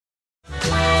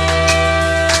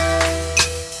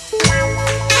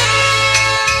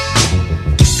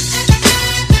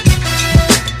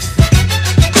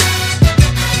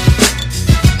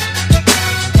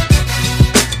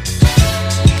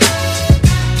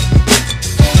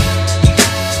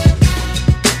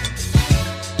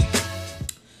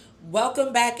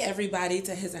Welcome back, everybody,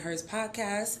 to His and Hers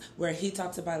podcast, where he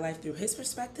talks about life through his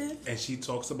perspective. And she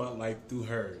talks about life through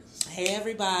hers. Hey,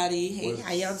 everybody. Hey,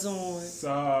 how y'all doing? What's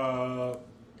up?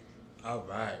 All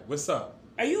right. What's up?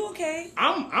 Are you okay?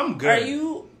 I'm good.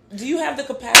 Do you have the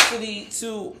capacity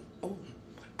to... Oh,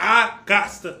 I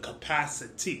got the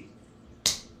capacity.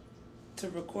 to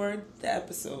record the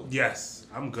episode? Yes,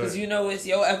 I'm good. Because you know it's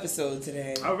your episode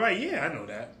today. All right, yeah, I know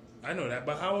that.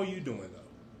 But how are you doing, though?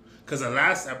 Because the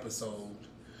last episode,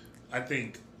 I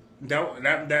think I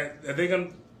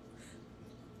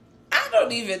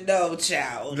don't even know,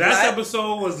 child. Last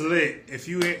episode was lit. If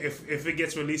it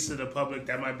gets released to the public,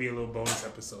 that might be a little bonus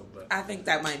episode. But I think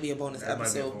that might be a bonus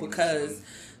episode bonus because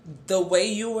the way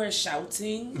you were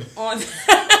shouting on...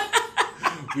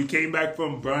 we came back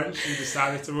from brunch and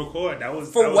decided to record. That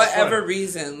was whatever fun.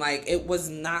 reason, like, it was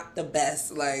not the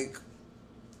best, like,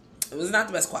 it was not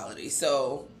the best quality,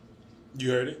 so...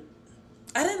 You heard it?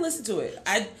 I didn't listen to it.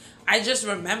 I just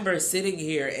remember sitting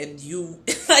here and you,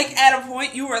 like, at a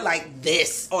point, you were like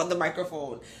this on the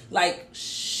microphone, like,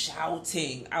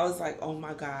 shouting. I was like, oh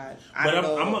my God.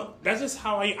 That's just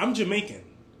how I'm Jamaican.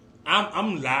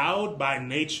 I'm loud by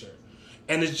nature.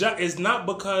 And it's not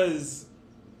because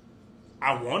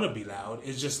I want to be loud.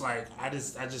 It's just like,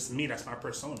 me, that's my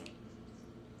persona.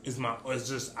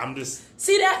 I'm just.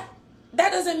 See, that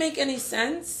doesn't make any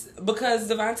sense because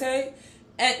Devontae,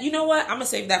 and you know what? I'm going to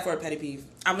save that for a petty peeve.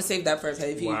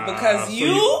 Wow. Because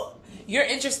you're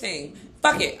interesting.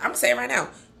 Fuck it. I'm going to say it right now.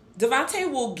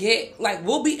 Devontae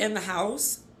we'll be in the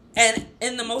house, and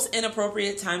in the most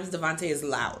inappropriate times, Devontae is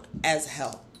loud as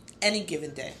hell. Any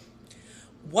given day.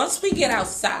 Once we get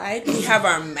outside, we have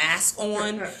our mask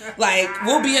on. Like,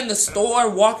 we'll be in the store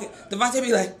walking. Devontae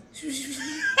be like...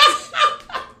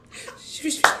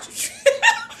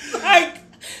 like,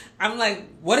 I'm like,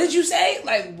 what did you say?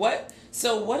 Like, what?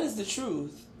 So, what is the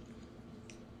truth?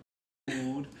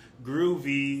 Food,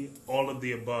 groovy, all of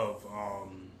the above.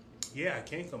 Yeah, I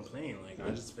can't complain. Like,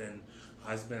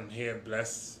 I've been here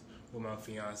blessed with my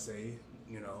fiance.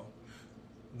 You know,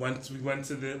 we went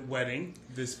to the wedding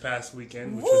this past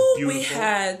weekend, which was beautiful. We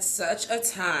had such a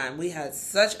time.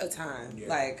 Yeah,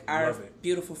 like, our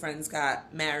beautiful friends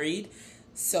got married.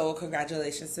 So,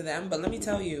 congratulations to them. But let me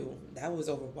tell you, that was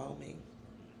overwhelming.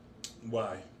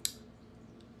 Why?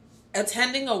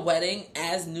 Attending a wedding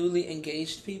as newly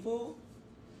engaged people,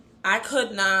 I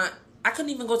couldn't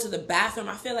even go to the bathroom.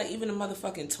 I feel like even the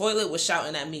motherfucking toilet was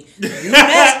shouting at me, you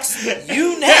next,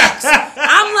 you next.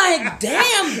 I'm like,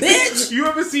 damn, bitch. You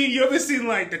ever seen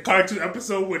like the cartoon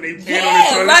episode when they pan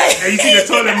on the toilet and you see the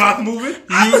toilet mouth moving?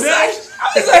 I was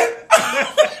like,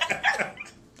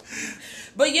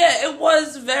 but yeah, it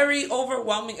was very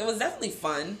overwhelming. It was definitely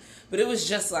fun, but it was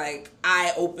just like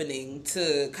eye-opening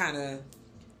to kind of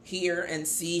hear and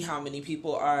see how many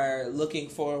people are looking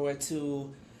forward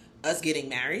to us getting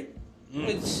married,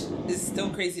 which is still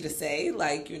crazy to say.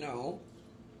 Like, you know,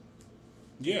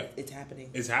 yeah, it's happening.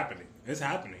 It's happening.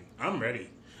 I'm ready.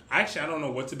 Actually, I don't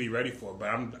know what to be ready for, but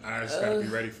I just gotta be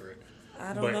ready for it.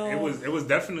 I don't know. It was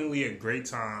definitely a great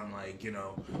time. Like, you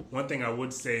know, one thing I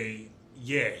would say,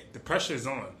 yeah, the pressure is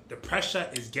on. The pressure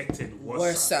is getting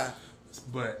worse.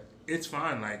 But it's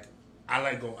fine. Like, I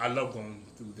love going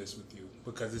through this with you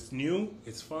because it's new,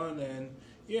 it's fun, and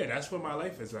yeah, that's where my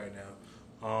life is right now.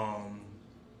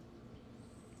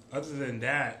 Other than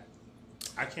that,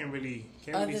 I can't really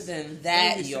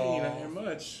y'all,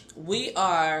 much. We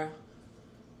are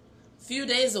a few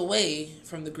days away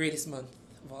from the greatest month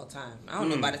of all time. I don't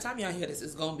know. By the time y'all hear this,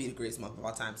 it's gonna be the greatest month of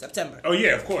all time, September. Oh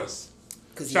yeah, of course.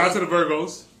 Shout out to the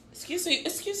Virgos. Excuse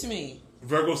me.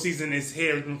 Virgo season is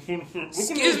here. Excuse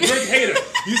me. Big hater.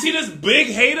 You see this big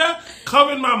hater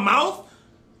covering my mouth?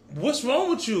 What's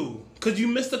wrong with you? Could you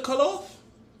miss the cutoff?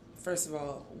 First of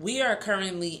all, we are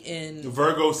currently in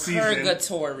Virgo season.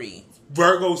 Purgatory.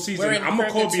 Virgo season. I'm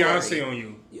gonna call Beyonce on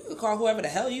you. You can call whoever the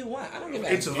hell you want. I don't give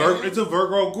a It's a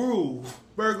Virgo groove.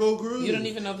 Virgo groove. You don't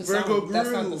even know the Virgo song. Groove. That's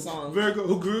not the song.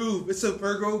 Virgo groove. It's a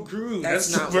Virgo groove.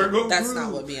 That's not Virgo That's groove.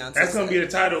 not what Beyonce That's gonna said. be the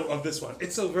title of this one.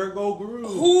 It's a Virgo groove.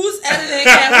 Who's editing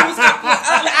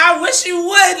that? I wish you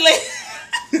would.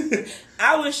 Like,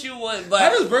 I wish you would. But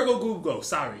how does Virgo groove go?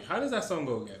 Sorry. How does that song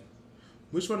go again?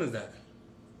 Which one is that?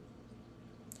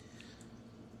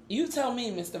 You tell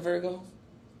me, Mr. Virgo.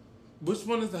 Which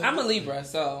one is that? I'm a Libra,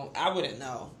 so I wouldn't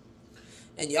know.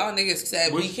 And y'all niggas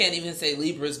said we can't even say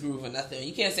Libra's groove or nothing.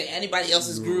 You can't say anybody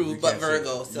else's groove but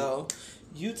Virgo. So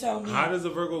you tell me. How does a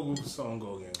Virgo groove song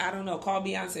go again? I don't know. Call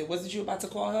Beyonce. Wasn't you about to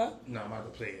call her? No, I'm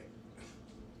about to play it.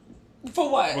 For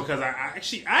what? Because I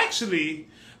actually,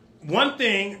 one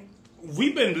thing,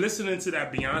 we've been listening to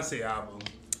that Beyonce album.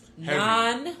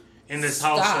 in this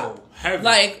household. Heavy.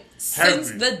 Like,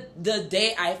 since the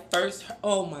day I first...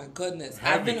 Oh, my goodness.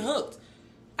 Heavy. I've been hooked.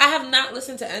 I have not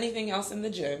listened to anything else in the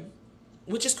gym,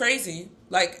 which is crazy.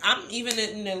 Like, I'm even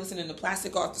in there listening to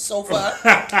Plastic Off the Sofa.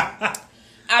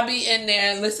 I be in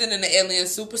there listening to Alien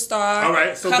Superstar. All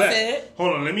right, so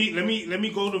hold on. Let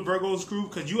me go to Virgo's Groove,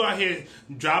 because you out here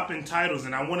dropping titles,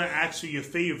 and I want to ask you your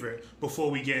favorite before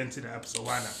we get into the episode.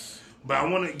 Why not? But I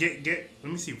want to get.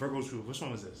 Let me see Virgo's Groove. Which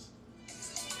one was this?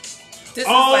 This is like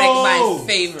my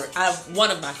favorite. One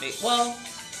of my favorite. Well,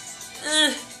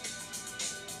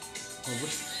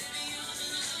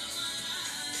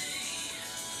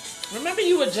 remember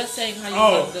you were just saying how you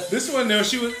loved the... this one there,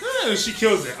 she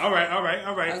kills it. All right. I was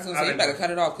going to say, you better cut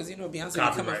it off, because you know Beyonce be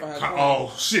coming for her.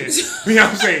 Oh, shit.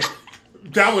 Beyonce,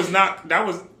 that was,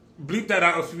 bleep that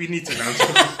out if we need to.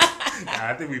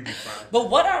 I think we'd be fine. But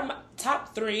what are my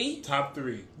top three? Top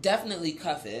three. Definitely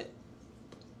Cuff It.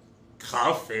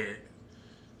 Cuff It?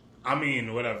 I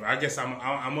mean, whatever. I guess I'm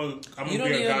gonna be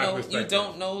a guy perspective. You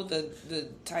don't know the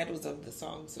titles of the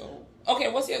song, so... Okay,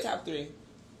 what's your top three?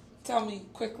 Tell me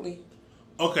quickly.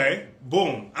 Okay,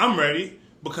 boom. I'm ready,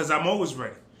 because I'm always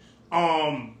ready.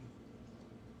 Alien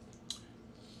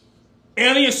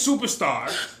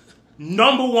Superstar,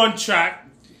 #1 track.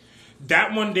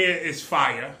 That one there is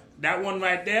fire. That one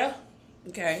right there,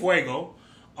 okay. Fuego.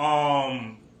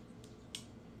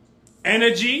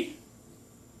 Energy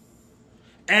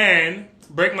and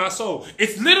Break My Soul.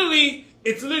 It's literally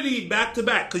back to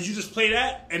back, because you just play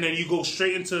that and then you go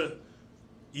straight into it.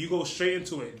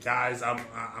 Guys,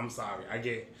 I'm sorry.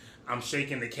 I'm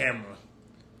shaking the camera.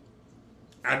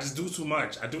 I just do too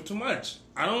much. I do too much.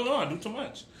 I don't know. I do too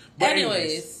much. But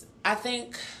anyways, I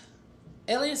think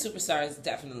Alien Superstar is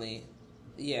definitely,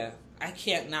 yeah, I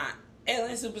can't not.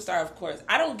 Alien Superstar, of course.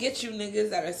 I don't get you niggas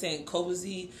that are saying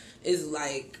Cozy is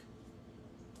like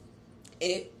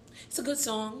it. It's a good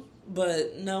song,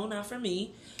 but no, not for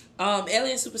me.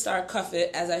 Alien Superstar, Cuff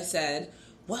It, as I said.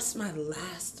 What's my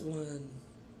last one?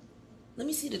 Let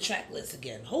me see the track list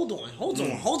again. Hold on.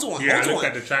 Yeah, I looked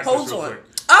at the track list real quick.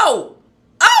 Oh,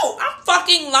 I'm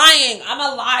fucking lying. I'm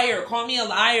a liar. Call me a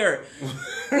liar.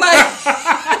 Like,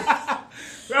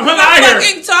 I'm a liar. I'm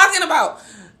fucking talking about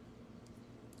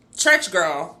Church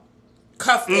Girl,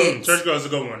 Cuff It. Church Girl is a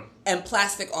good one. And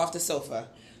Plastic Off the Sofa.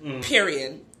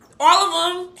 Period. All of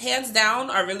them, hands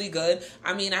down, are really good.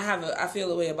 I mean, I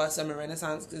feel a way about Summer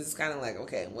Renaissance, because it's kind of like,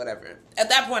 okay, whatever. At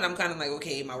that point, I'm kind of like,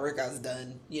 okay, my workout's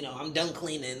done. You know, I'm done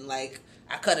cleaning. Like,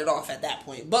 I cut it off at that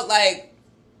point. But, like...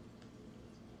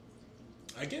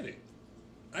 I get it.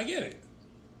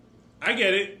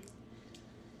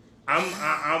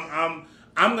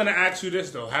 I'm gonna ask you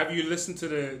this, though. Have you listened to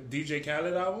the DJ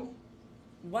Khaled album?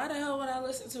 Why the hell would I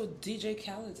listen to a DJ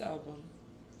Khaled's album?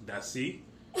 That's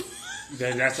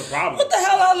a problem. What the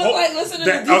hell I look like listening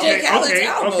to DJ Khaled's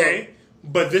album? Okay.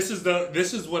 But this is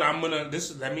what I'm gonna.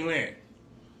 Let me land.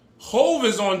 Hove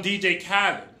is on DJ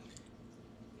Khaled.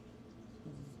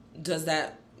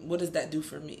 What does that do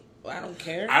for me? Well, I don't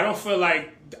care. I feel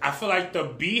like the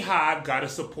Beehive gotta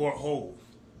support Hove.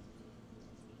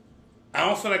 I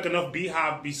don't feel like enough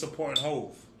Beehive be supporting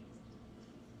Hove.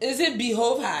 Is it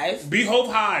Beehove Hive?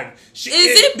 Beehove Hive. Is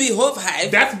it Beehove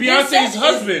Hive? That's Beyonce's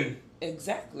husband.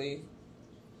 Exactly.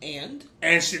 And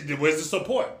where's the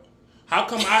support? How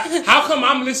come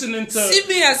I'm listening to... See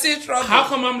me, I see trouble. How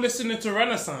come I'm listening to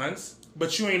Renaissance,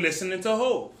 but you ain't listening to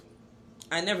Hove?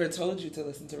 I never told you to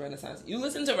listen to Renaissance. You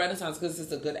listen to Renaissance because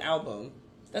it's a good album.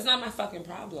 That's not my fucking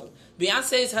problem.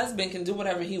 Beyonce's husband can do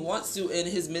whatever he wants to in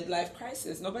his midlife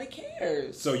crisis. Nobody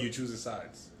cares. So you choose his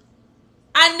sides?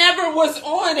 I never was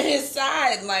on his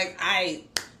side. Like,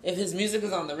 if his music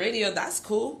is on the radio, that's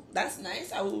cool. That's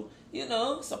nice. I will,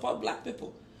 support black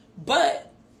people.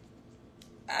 But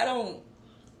I don't.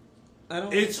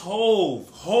 It's Hove.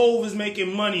 Hove is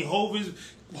making money.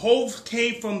 Hove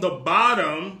came from the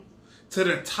bottom to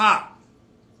the top.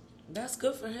 That's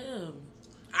good for him.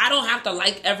 I don't have to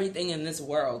like everything in this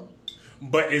world.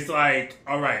 But it's like,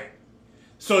 all right.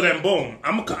 So then, boom.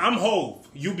 I'm Hove.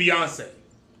 You Beyonce.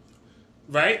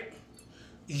 Right?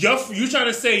 You trying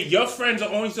to say your friends are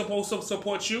only supposed to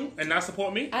support you and not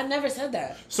support me? I never said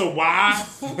that. So why?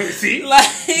 See?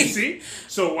 You see?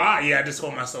 So why? Yeah, I just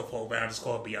call myself Hove and I just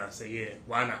call Beyonce. Yeah,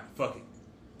 why not? Fuck it.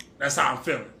 That's how I'm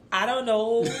feeling. I don't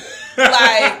know.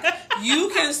 Like, you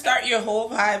can start your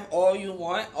Hove Hive all you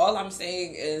want. All I'm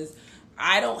saying is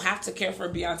I don't have to care for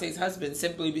Beyonce's husband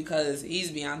simply because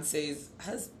he's Beyonce's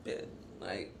husband.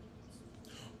 Like,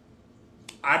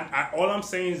 all I'm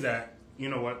saying is that, you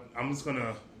know what? I'm just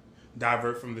gonna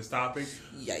divert from this topic.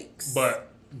 Yikes!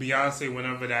 But Beyonce,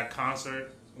 whenever that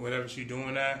concert whatever she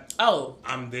doing that. Oh,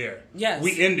 I'm there. Yes,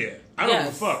 we in there. I don't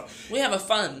give a fuck. We have a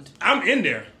fund. I'm in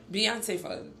there. Beyonce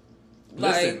fund.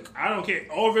 Listen, I don't care.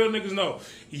 All real niggas know.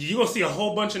 You gonna see a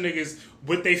whole bunch of niggas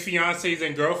with their fiancés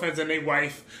and girlfriends and their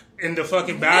wife in the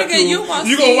fucking bathroom. Nigga, you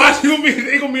gonna watch. They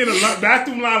gonna be in the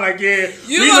bathroom line like, yeah,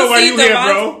 we know why you here,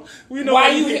 bro. We know why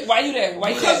you here. Why you there?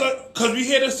 Why you there? Because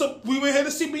we were here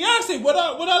to see Beyonce with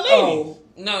our lady. Oh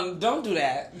no! Don't do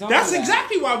that. That's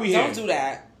exactly why we here. Don't do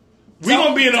that. We all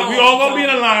gonna be in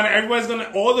a line. Everybody's gonna.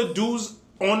 All the dudes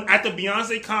at the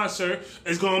Beyonce concert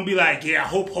is gonna be like, yeah, I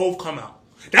hope Hov come out.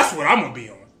 That's what I'm gonna be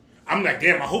on. I'm like,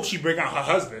 damn, I hope she bring out her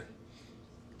husband.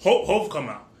 Hope Hov come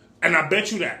out. And I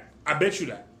bet you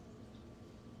that.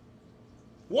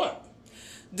 What?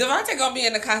 Devontae gonna be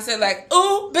in the concert like,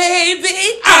 ooh, baby.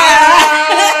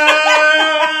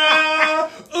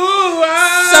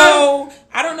 So,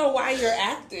 I don't know why you're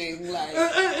acting like...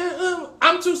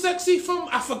 I'm too sexy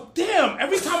damn,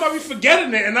 every time I be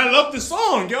forgetting it, and I love the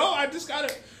song, yo. I just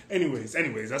gotta... Anyways,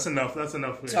 that's enough.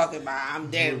 Talking about I'm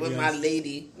there with my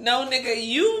lady. No, nigga,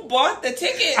 you bought the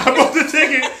ticket. I bought the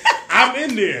ticket. I'm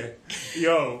in there.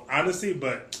 Yo, honestly,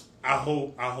 but I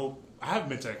hope. I haven't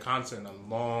been to a concert in a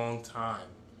long time.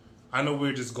 I know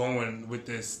we're just going with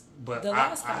this, but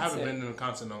I haven't been to a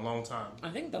concert in a long time. I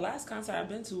think the last concert I've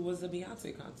been to was the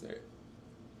Beyonce concert.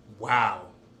 Wow.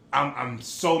 I'm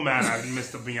so mad I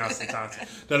missed the Beyonce concert.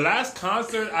 The last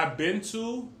concert I've been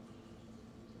to,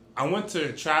 I went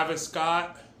to Travis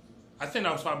Scott. I think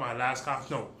that was probably my last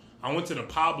concert. No, I went to the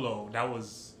Pablo. That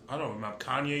was, I don't remember,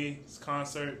 Kanye's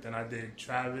concert. Then I did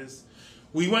Travis.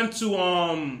 We went to,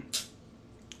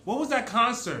 what was that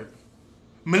concert?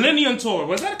 Millennium Tour.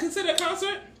 Was that considered a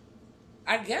concert?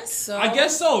 I guess so.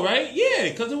 Right? Yeah,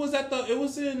 because it was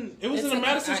in the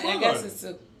Madison Square Garden.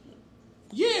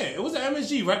 Yeah, it was at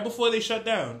MSG right before they shut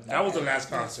down. That was the last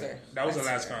concert. That was the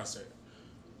last concert.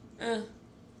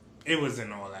 It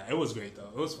wasn't all that. It was great though.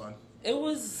 It was fun. It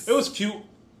was cute.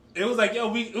 It was like,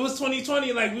 yo, it was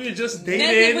 2020. Like, we were just dating.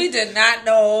 Nigga, we did not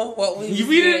know what we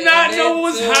did not know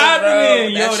what was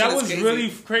happening. Yo, that was crazy. Really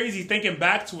crazy. Thinking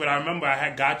back to it, I remember I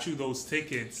had got you those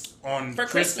tickets for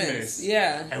Christmas.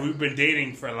 Yeah. And we've been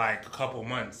dating for like a couple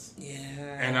months. Yeah.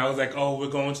 And I was like, oh, we're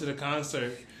going to the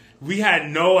concert. We had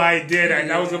no idea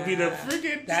that was going to be the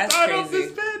freaking start of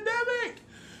this pandemic.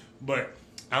 But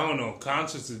I don't know.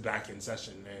 Concerts is back in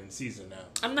session and season now.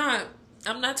 I'm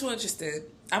not too interested.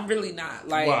 I'm really not.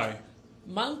 Like, why?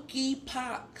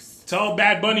 Monkeypox. Tell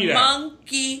Bad Bunny that.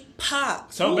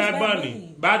 Monkeypox. Tell Bad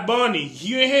Bunny. Bad Bunny.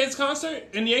 You ain't hear his concert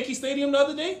in the Yankee Stadium the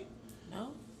other day?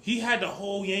 No. He had the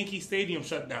whole Yankee Stadium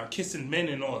shut down, kissing men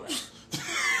and all that.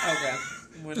 Okay.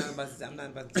 I'm not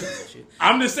about to do that shit.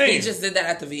 I'm just saying. He just did that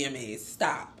at the VMAs.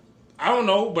 Stop. I don't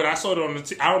know, but I saw it on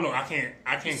the... I don't know. I can't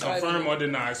confirm or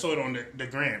deny. I saw it on the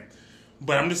gram.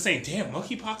 But I'm just saying, damn,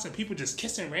 monkeypox and people just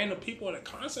kissing random people at a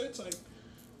concert. It's like,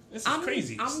 this is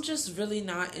crazy. I'm just really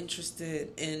not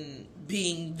interested in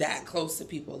being that close to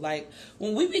people. Like,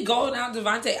 when we be going out,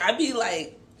 Devontae, I be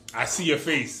like... I see your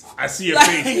face. You be like,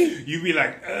 you be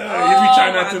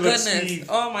trying not to look sweet.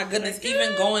 Oh, my goodness. Like,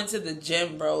 even going to the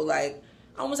gym, bro, like,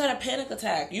 I almost had a panic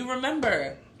attack. You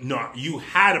remember? No, you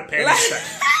had a panic attack.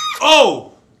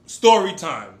 Oh, story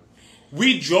time.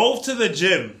 We drove to the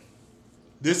gym.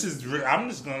 I'm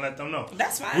just going to let them know.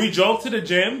 That's fine. We drove to the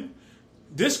gym.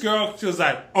 This girl, she was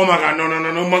like, oh my God, no,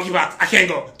 monkeypox. I can't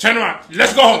go. Turn around.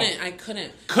 Let's go home. I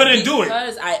couldn't do it.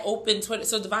 Because I opened Twitter.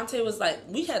 So Devontae was like,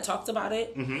 we had talked about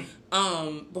it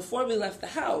before we left the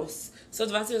house. So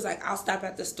Devontae was like, I'll stop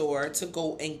at the store to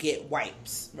go and get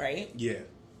wipes, right? Yeah.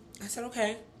 I said,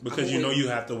 okay. Because you know you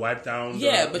have to wipe down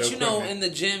but you know, in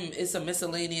the gym, it's a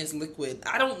miscellaneous liquid.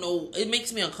 I don't know. It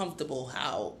makes me uncomfortable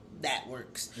how that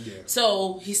works. Yeah.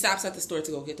 So he stops at the store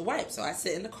to go get the wipes. So I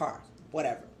sit in the car.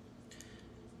 Whatever.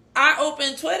 I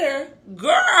open Twitter.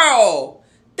 Girl!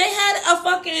 They had a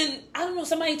fucking... I don't know.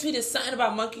 Somebody tweeted something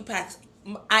about monkeypox.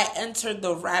 I entered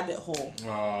the rabbit hole.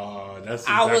 Oh, that's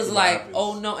exactly I was like, happens.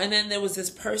 oh no. And then there was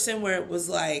this person where it was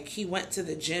like, he went to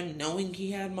the gym knowing he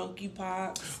had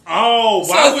monkeypox. Oh,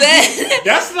 why would you?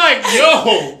 That's like,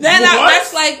 yo.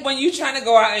 That's like when you trying to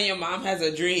go out and your mom has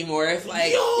a dream, or if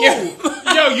like,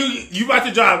 you about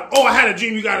to drive. Oh, I had a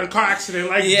dream you got in a car accident.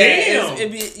 Like, damn.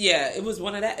 It was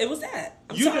one of that. It was that.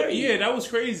 I'm sorry. Yeah, that was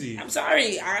crazy. I'm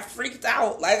sorry. I freaked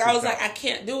out. Like, I was like, I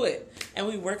can't do it. And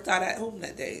we worked out at home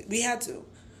that day. We had to.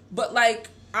 But, like,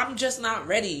 I'm just not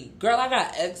ready. Girl, I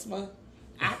got eczema.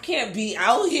 I can't be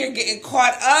out here getting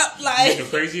caught up. Like the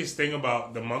craziest thing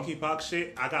about the monkeypox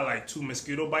shit, I got like 2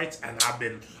 mosquito bites, and I've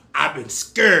been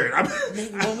scared.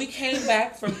 When we came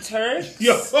back from Turks,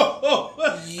 yo,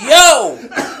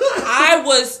 I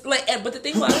was like, but the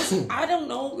thing was, I don't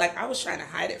know, like I was trying to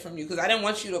hide it from you because I didn't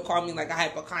want you to call me like a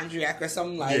hypochondriac or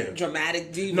some like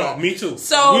dramatic diva. No, me too.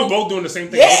 So we were both doing the same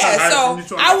thing. Yeah,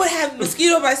 so I would have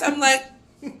mosquito bites. I'm like.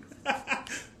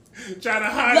 Trying to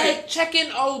hide like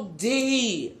checking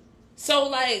OD. So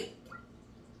like,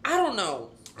 I don't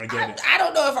know. I get it. I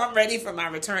don't know if I'm ready for my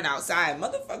return outside.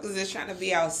 Motherfuckers is trying to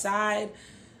be outside.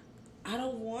 I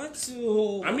don't want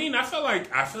to. I mean, I feel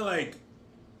like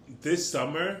this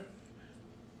summer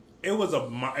it was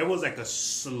like a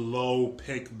slow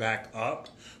pick back up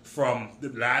from the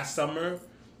last summer.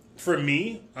 For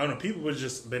me, I don't know. People have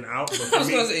just been out. But for I was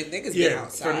going to say, niggas been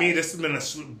outside. For me, this has been a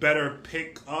better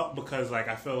pick up because, like,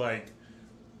 I feel like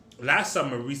last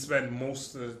summer we spent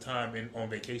most of the time on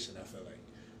vacation. I feel like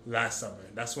last summer.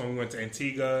 That's when we went to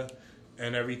Antigua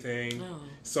and everything. Oh.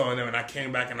 So, and then when I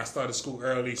came back and I started school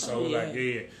early, so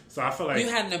So I feel like you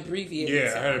had an abbreviated. Yeah,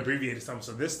 summer. I had an abbreviated summer.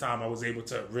 So this time I was able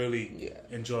to really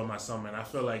enjoy my summer, and I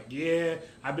feel like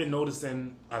I've been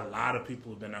noticing a lot of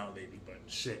people have been out lately, but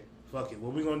shit. Fuck it.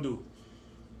 What we gonna do?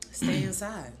 Stay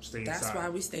inside. That's why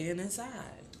we staying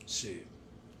inside. Shit.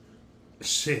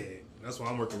 That's why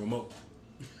I'm working remote.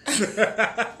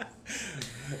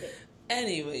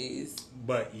 Anyways.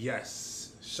 But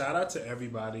yes, shout out to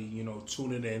everybody,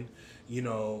 tuning in.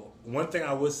 One thing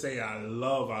I would say I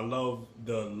love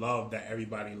the love that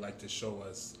everybody like to show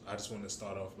us. I just want to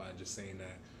start off by just saying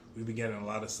that we've been getting a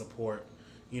lot of support.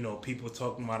 People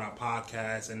talking about our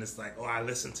podcast, and it's like, oh, I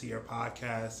listen to your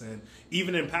podcast, and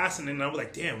even in passing, and I was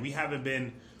like, damn, we haven't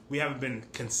been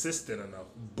consistent enough.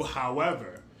 But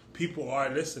however, people are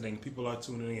listening, people are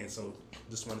tuning in, so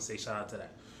just want to say shout out to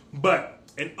that. But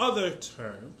in other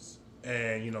terms,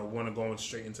 and want to go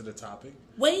straight into the topic.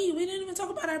 Wait, we didn't even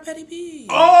talk about our petty peeves.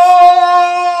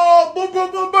 Oh, boom,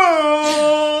 boom, boom,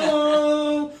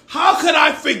 boom! How could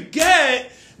I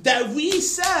forget? That we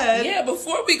said... Yeah,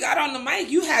 before we got on the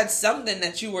mic, you had something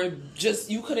that you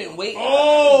couldn't wait.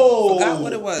 Oh! Forgot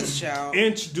what it was, child.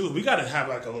 Dude, we gotta have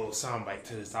like a little soundbite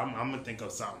to this. I'm gonna think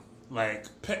of something. Like,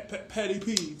 petty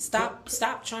peeves.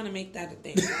 Stop trying to make that a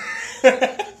thing.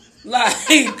 Like,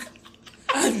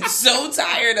 I'm so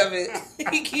tired of it.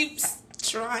 He keeps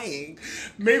trying.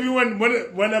 Maybe one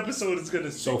episode is gonna...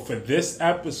 So for this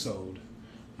episode,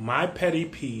 my petty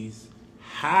peeves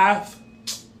have...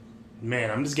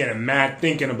 Man, I'm just getting mad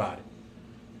thinking about it.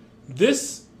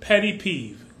 This petty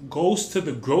peeve goes to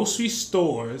the grocery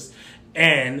stores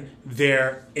and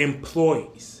their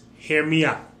employees. Hear me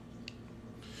out.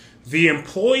 The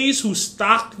employees who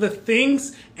stock the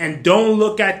things and don't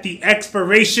look at the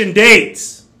expiration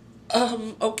dates.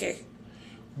 Okay.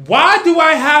 Why do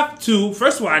I have to...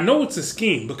 First of all, I know it's a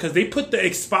scheme because they put the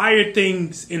expired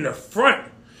things in the front.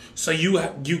 So you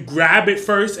grab it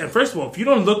first. And first of all, if you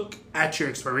don't look at your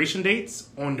expiration dates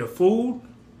on the food,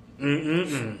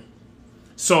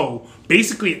 So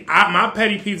basically, my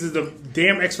petty peeves is the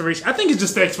damn expiration. I think it's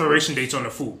just the expiration dates on the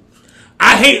food.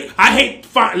 I hate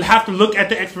have to look at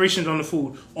the expirations on the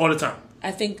food all the time.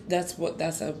 I think that's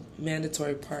a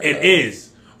mandatory part. It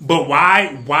is. But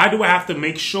why do I have to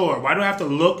make sure? Why do I have to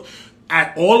look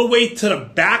at all the way to the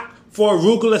back for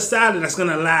arugula salad that's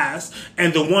gonna last,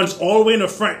 and the ones all the way in the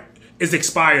front is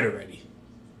expired already?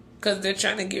 Because they're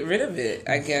trying to get rid of it,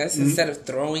 I guess, instead of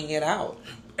throwing it out.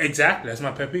 Exactly. That's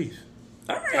my pet peeve.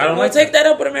 All right. I don't like take that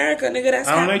up with America, nigga. That's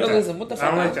capitalism. Like that. What the fuck?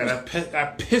 I don't like that.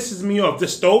 That pisses me off.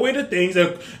 Just throw away the things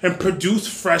and produce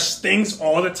fresh things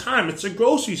all the time. It's a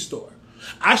grocery store.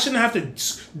 I shouldn't have to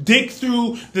dig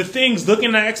through the things,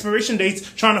 looking at expiration dates,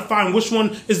 trying to find which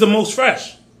one is the most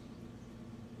fresh.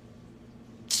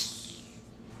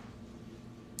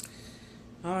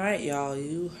 All right, y'all.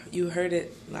 You heard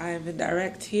it live and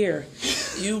direct here.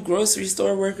 You grocery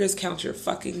store workers, count your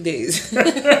fucking days.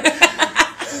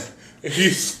 If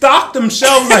you stock them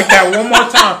shelves like that one more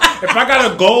time, if I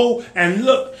gotta go and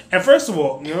look, and first of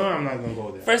all, I'm not gonna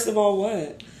go there. First of all,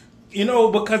 what?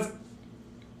 Because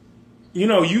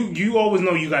you always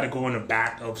know you gotta go in the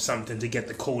back of something to get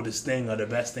the coldest thing or the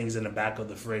best things in the back of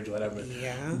the fridge, whatever.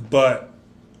 Yeah. But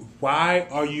why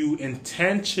are you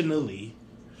intentionally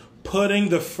putting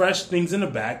the fresh things in the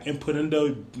back and putting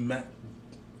the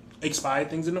expired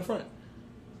things in the front?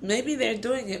 Maybe they're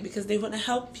doing it because they want to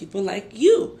help people like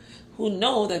you who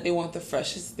know that they want the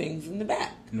freshest things in the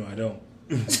back. No, I don't.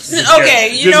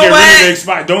 Okay, you know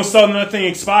what? Don't sell nothing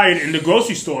expired in the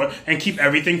grocery store and keep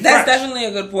everything fresh. That's definitely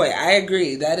a good point. I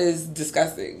agree. That is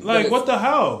disgusting. Like, what the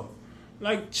hell?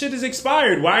 Like, shit is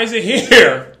expired. Why is it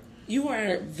here? You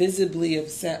are visibly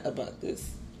upset about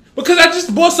this. Because I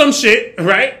just bought some shit,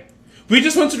 right? We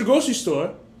just went to the grocery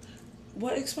store.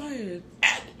 What expired?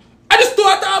 I just threw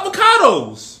out the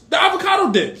avocados. The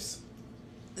avocado dips.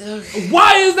 Okay.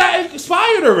 Why is that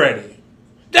expired already?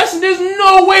 There's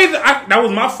no way that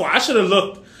was my fault. I should have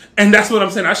looked. And that's what I'm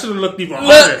saying. I should have looked even harder.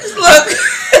 Look.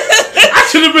 I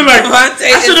should have been like,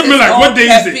 what day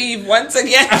is it? Peeve once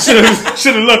again. I should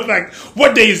have looked like,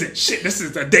 what day is it? Shit, this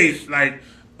is the day. Like,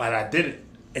 but I did it,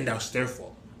 and that was their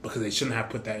fault because they shouldn't have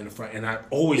put that in the front. And I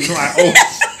always check. And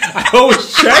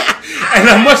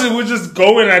as much as we just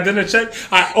go in, and I didn't check.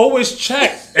 I always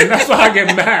check, and that's why I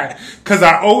get mad because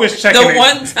I always check. The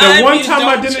one time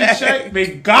I didn't check,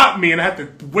 they got me, and I had to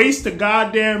waste the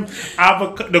goddamn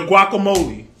the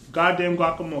guacamole. Goddamn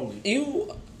guacamole.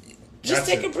 You just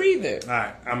take a breather.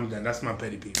 Alright, I'm done. That's my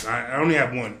petty peeve. I only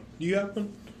have one. Do you have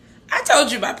one? I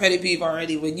told you my petty peeve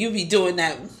already when you be doing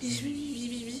that.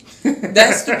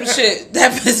 That stupid shit.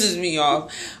 That pisses me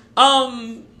off.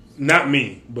 Not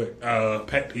me, but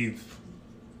pet peeve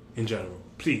in general.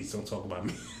 Please don't talk about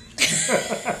me.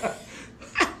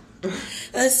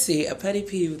 Let's see. A petty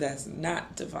peeve that's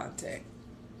not Devontae.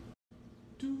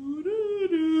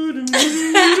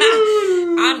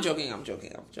 I'm joking.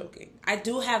 I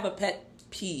do have a pet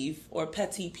peeve or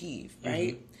petty peeve,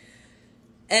 right? Mm-hmm.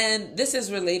 And this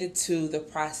is related to the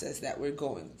process that we're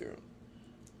going through.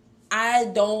 I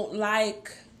don't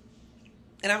like,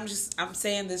 and I'm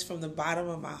saying this from the bottom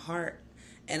of my heart,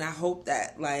 and I hope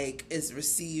that like is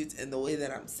received in the way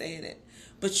that I'm saying it.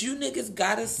 But you niggas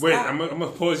gotta stop. Wait, I'm gonna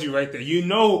pause you right there. You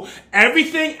know,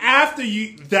 everything after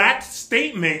that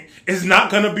statement is not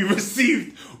gonna be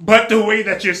received, but the way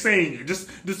that you're saying it. Just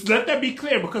let that be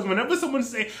clear, because whenever someone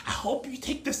say, "I hope you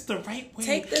take this the right way,"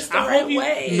 take this the right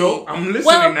way. No, I'm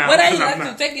listening now. Whether you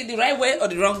have to take it the right way or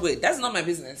the wrong way, that's not my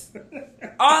business.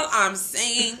 All I'm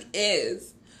saying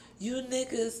is, you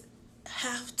niggas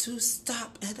have to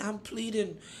stop, and I'm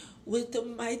pleading with the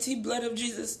mighty blood of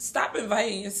Jesus. Stop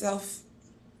inviting yourself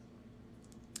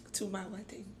to my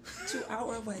wedding, to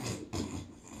our wedding.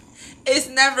 It's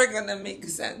never gonna make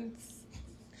sense.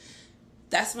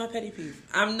 That's my petty peeve.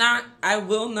 I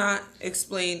will not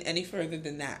explain any further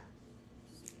than that.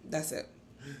 That's it.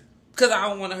 Cause I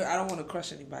don't want to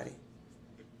crush anybody.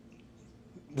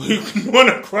 You want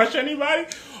to crush anybody?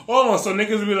 Oh, so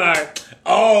niggas will be like,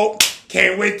 oh,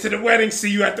 can't wait to the wedding, see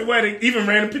you at the wedding. Even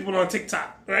random people on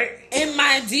TikTok, right? In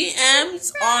my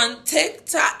DMs on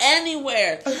TikTok,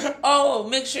 anywhere. Oh,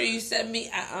 make sure you send me.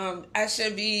 I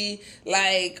should be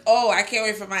like, oh, I can't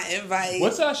wait for my invite.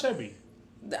 What's that should be?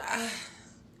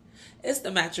 It's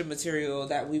the matching material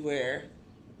that we wear,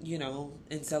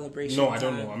 in celebration. No, I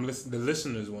don't know. The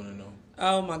listeners want to know.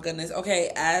 Oh my goodness.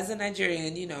 Okay, as a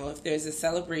Nigerian, if there's a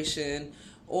celebration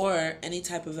or any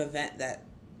type of event that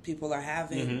people are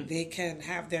having, mm-hmm. they can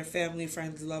have their family,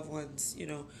 friends, loved ones,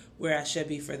 wear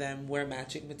ashebi for them, wear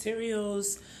matching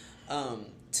materials,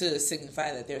 to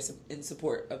signify that they're in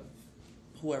support of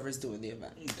whoever's doing the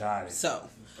event. Got it. So,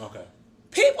 okay.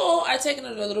 People are taking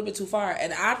it a little bit too far,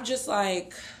 and I'm just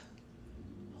like,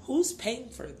 who's paying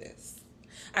for this?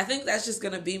 I think that's just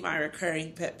going to be my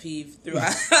recurring pet peeve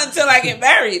throughout until I get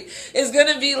married. It's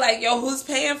going to be like, yo, who's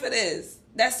paying for this?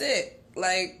 That's it.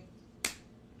 Like,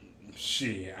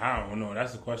 shit, I don't know.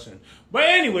 That's the question. But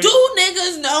anyway. Do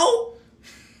niggas know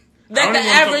that the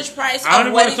average price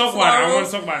of wedding florals... I don't want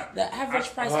to talk about it. The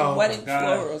average price of wedding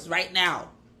florals right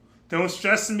now. Don't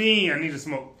stress me. I need to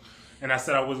smoke. And I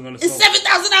said I wasn't going to smoke. It's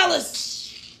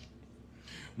 $7,000.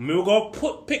 We'll go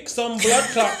pick some blood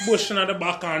clot bush in the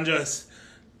back and just...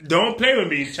 Don't play with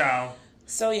me, child.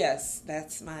 So yes,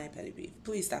 that's my petty peeve.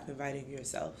 Please stop inviting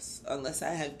yourselves unless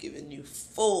I have given you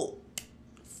full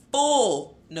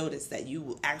notice that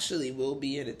you actually will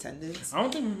be in attendance. I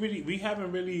don't think we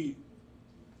haven't really.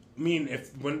 I mean,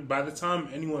 by the time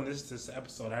anyone listens to this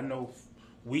episode, I know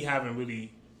we haven't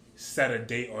really set a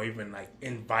date or even like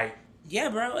invite. Yeah,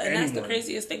 bro, and anyone. That's the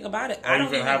craziest thing about it. Or I don't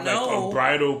even have know. Like a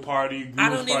bridal party. I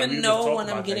don't even know when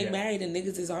I'm getting married and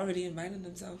niggas is already inviting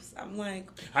themselves. I'm like,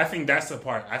 I think that's the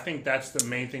part. I think that's the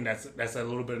main thing that's a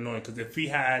little bit annoying, because if we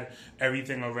had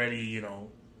everything already,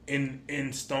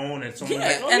 in stone, and someone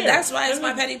that's why it's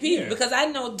my petty peeve, because I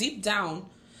know deep down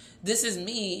this is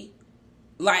me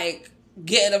like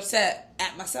getting upset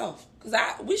at myself, because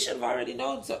we should have already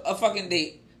known a fucking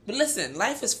date. But listen,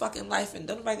 life is fucking life, and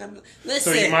don't nobody gonna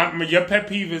listen. So your pet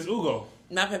peeve is Ugo.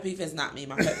 My pet peeve is not me.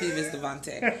 My pet peeve is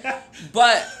Devontae.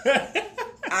 But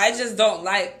I just don't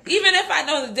like, even if I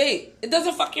know the date, it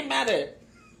doesn't fucking matter.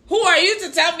 Who are you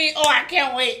to tell me, oh, I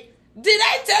can't wait? Did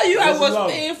I tell you I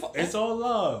was paying for? It's all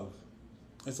love.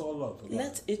 It's all love.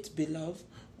 Let it be love.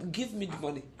 Give me the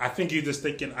money. I think you're just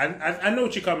thinking. I know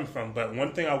what you're coming from, but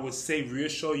one thing I would say,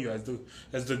 reassure you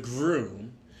as the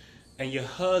groom and your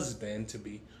husband to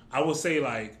be, I will say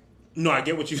like, no, I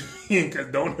get what you mean,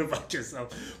 because don't invite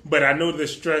yourself. But I know the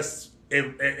stress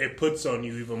it puts on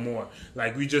you even more.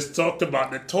 Like we just talked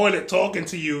about the toilet talking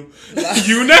to you.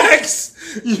 You next.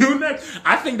 You next.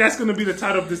 I think that's going to be the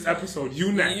title of this episode.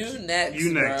 You next. You next.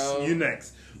 You next. Bro. You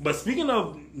next. But speaking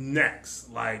of next,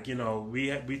 like, you know,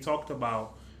 we talked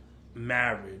about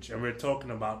marriage, and we're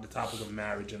talking about the topic of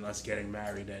marriage and us getting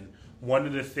married. And one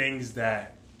of the things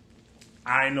that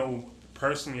I know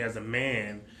personally as a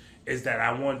man is that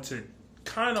I want to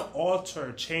kind of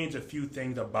alter, change a few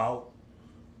things about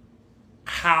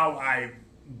how I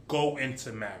go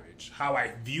into marriage, how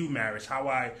I view marriage, how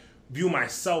I view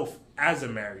myself as a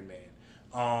married man.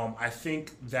 I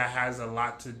think that has a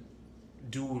lot to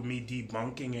do with me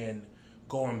debunking and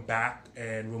going back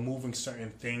and removing certain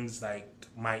things like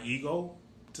my ego,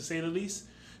 to say the least.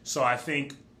 So I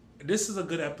think this is a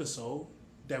good episode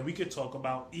that we could talk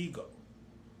about ego.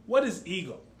 What is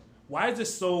ego? Why is it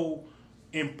so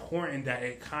important that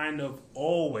it kind of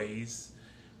always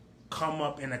come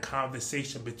up in a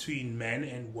conversation between men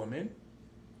and women,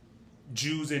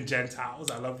 Jews and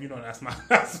Gentiles? I love, you know, that's my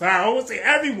I always say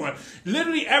everyone.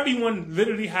 Literally everyone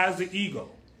literally has the ego.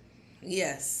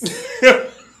 Yes.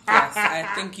 Yes, I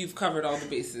think you've covered all the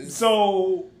bases.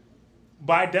 So,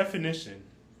 by definition,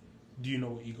 do you know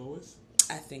what ego is?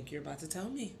 I think you're about to tell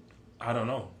me. I don't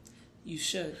know. You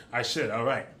should. I should, all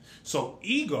right. So,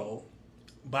 ego,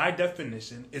 by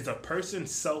definition, is a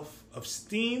person's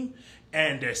self-esteem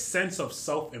and their sense of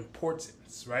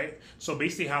self-importance, right? So,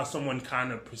 basically how someone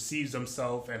kind of perceives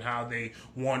themselves and how they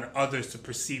want others to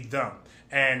perceive them.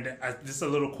 And this is a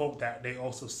little quote that they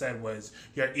also said was,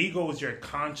 your ego is your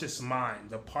conscious mind,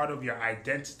 the part of your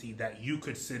identity that you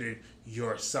consider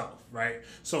yourself, right?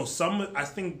 So I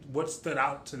think what stood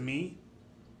out to me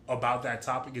about that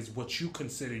topic is what you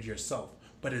considered yourself,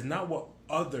 but it's not what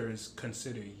others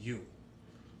consider you.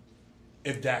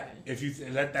 If you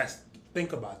let that,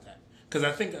 think about that. Because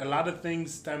I think a lot of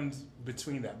things stems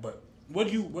between that. But what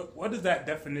does that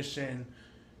definition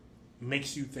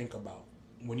makes you think about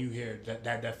when you hear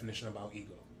that definition about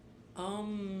ego?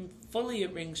 Fully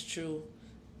it rings true.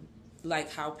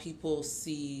 Like how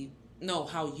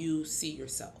you see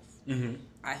yourself. Mm-hmm.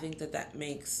 I think that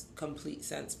makes complete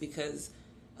sense, because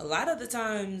a lot of the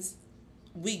times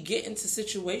we get into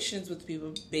situations with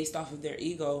people based off of their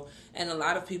ego, and a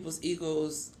lot of people's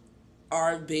egos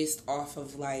are based off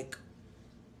of like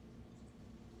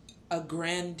a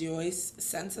grandiose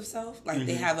sense of self. Like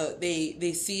mm-hmm.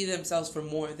 they see themselves for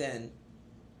more than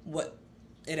what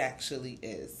it actually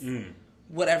is.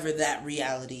 Whatever that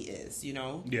reality is, you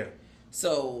know? Yeah.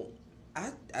 So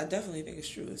I definitely think it's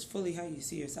true. It's fully how you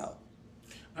see yourself.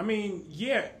 I mean,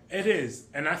 yeah, it is.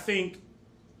 And I think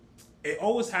it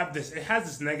always has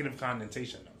this negative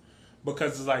connotation, though.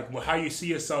 Because it's like, well, how you see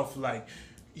yourself, like,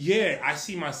 yeah, I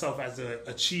see myself as an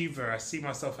achiever. I see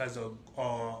myself as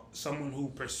someone who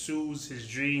pursues his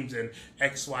dreams and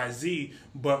XYZ.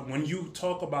 But when you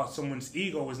talk about someone's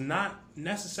ego, it's not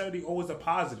necessarily always a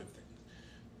positive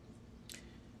thing.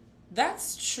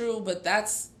 That's true, but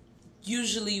that's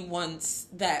usually once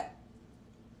that,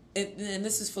 and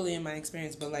this is fully in my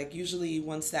experience, but like usually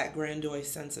once that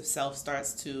grandiose sense of self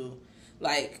starts to,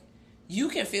 like, you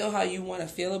can feel how you want to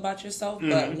feel about yourself,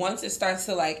 but once it starts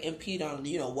to like impede on,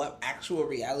 you know, what actual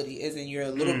reality is, and you're a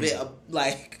little bit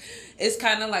like, it's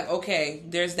kind of like, okay,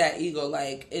 there's that ego,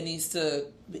 like it needs to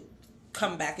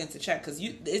come back into check, because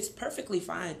it's perfectly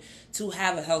fine to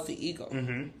have a healthy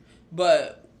ego,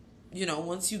 but you know,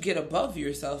 once you get above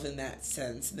yourself in that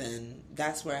sense, then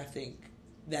that's where I think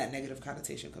that negative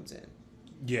connotation comes in.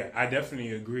 Yeah, I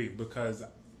definitely agree, because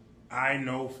I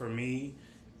know for me,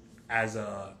 as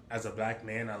a black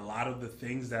man, a lot of the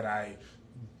things that I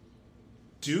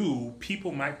do,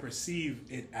 people might perceive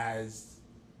it as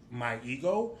my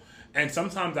ego, and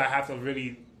sometimes I have to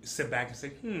really sit back and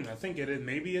say, I think it is,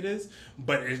 maybe it is,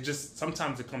 but it's just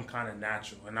sometimes it comes kind of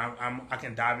natural, and I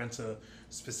can dive into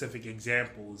specific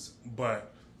examples,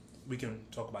 but we can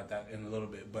talk about that in a little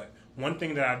bit. But one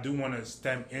thing that I do want to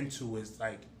stem into is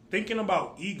like thinking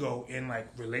about ego in like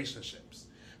relationships.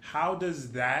 How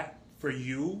does that for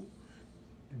you?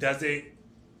 Is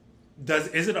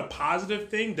it a positive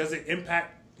thing? Does it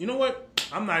impact? You know what?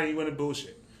 I'm not even gonna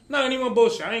bullshit. Not anyone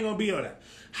bullshit. I ain't gonna be on that.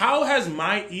 How has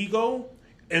my ego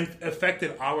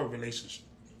affected our relationship?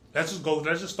 Let's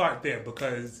just start there,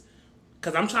 because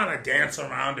I'm trying to dance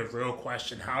around the real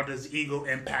question. How does ego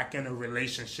impact in a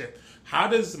relationship? How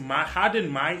did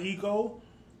my ego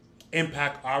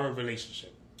impact our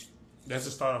relationship? Let's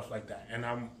just start off like that,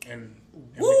 and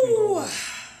we Woo!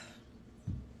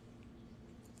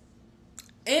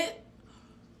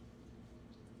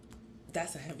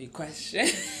 That's a heavy question.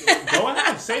 Go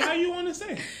ahead. Say how you want to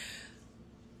say.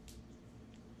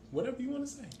 Whatever you want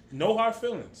to say. No hard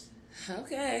feelings.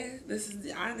 Okay. This is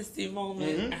the honesty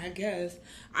moment, I guess.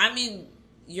 I mean,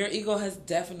 your ego has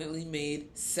definitely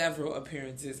made several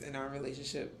appearances in our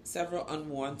relationship. Several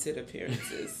unwanted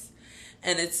appearances.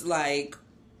 And it's like,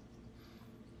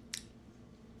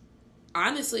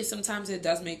 honestly, sometimes it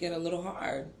does make it a little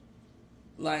hard.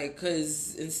 Like,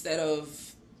 because instead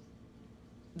of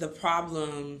the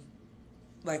problem,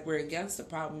 like we're against the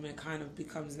problem, it kind of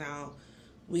becomes now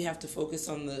we have to focus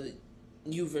on the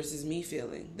you versus me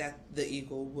feeling that the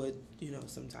ego would,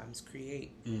 sometimes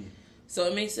create. So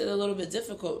it makes it a little bit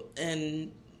difficult.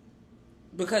 And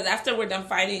because after we're done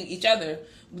fighting each other,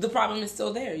 the problem is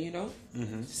still there,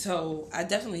 So I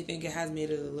definitely think it has made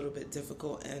it a little bit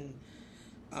difficult. And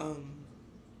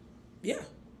yeah.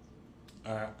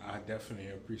 I definitely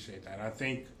appreciate that. I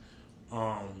think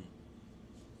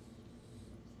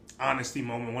honesty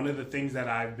moment, one of the things that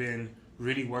I've been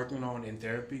really working on in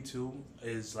therapy too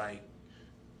is like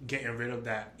getting rid of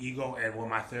that ego and what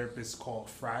my therapist called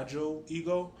fragile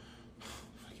ego.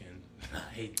 I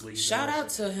hate what Shout out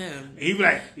to him. He be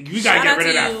like, you gotta get rid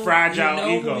of that fragile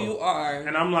ego. Who you are.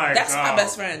 And I'm like, that's my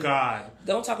best friend. God.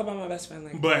 Don't talk about my best friend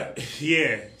like that. But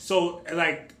yeah. So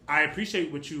like I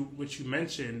appreciate what you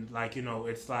mentioned, like,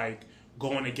 it's like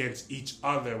going against each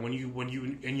other when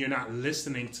you're not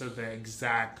listening to the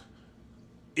exact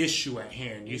issue at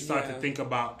hand. You start to think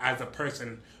about, as a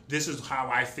person, this is how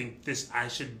I think I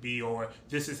should be, or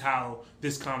this is how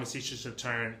this conversation should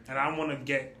turn. And I want to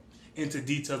get into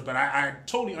details, but I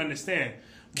totally understand.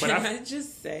 But Can I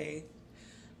just say,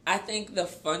 I think the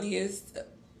funniest,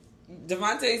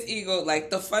 Devontae's ego, like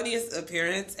the funniest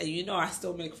appearance, and I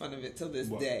still make fun of it till this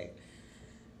day.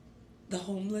 The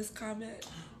homeless comment.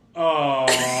 Oh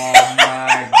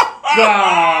my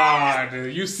God.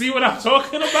 You see what I'm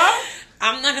talking about?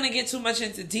 I'm not going to get too much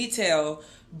into detail,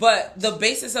 but the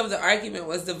basis of the argument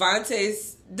was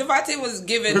Devontae was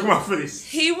given... Look at my face.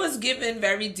 He was given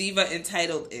very diva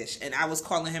entitled-ish, and I was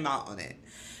calling him out on it.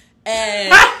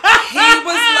 And he was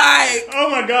like... Oh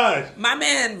my God. My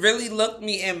man really looked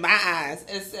me in my eyes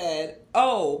and said,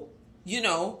 oh,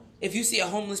 if you see a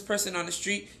homeless person on the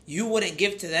street, you wouldn't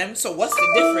give to them, so what's the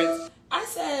difference? I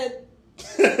said,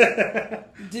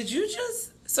 did you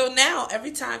just... So now,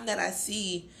 every time that I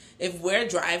see... If we're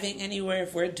driving anywhere,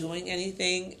 if we're doing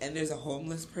anything, and there's a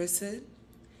homeless person,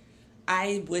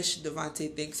 I wish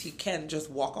Devontae thinks he can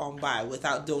just walk on by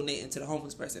without donating to the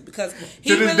homeless person, because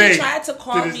he really tried to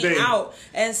call me out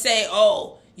and say,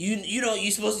 "Oh, you're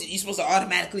supposed to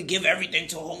automatically give everything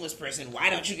to a homeless person.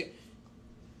 Why don't you get?"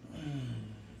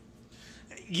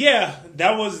 Yeah,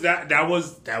 that was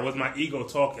my ego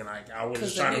talking. Like I was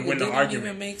just trying to win the argument.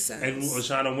 Even make sense. And was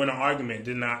trying to win an argument.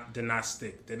 Did not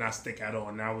stick at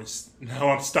all. Now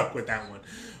I'm stuck with that one.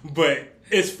 But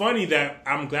it's funny that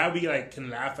I'm glad we can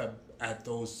laugh at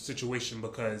those situations,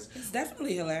 because it's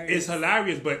definitely hilarious. It's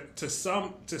hilarious, but to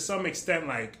some extent,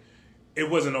 it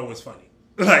wasn't always funny.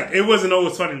 It wasn't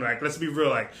always funny. Let's be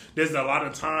real. There's a lot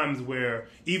of times where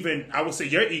even I would say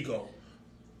your ego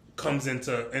comes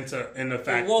into the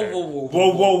fact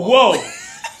whoa.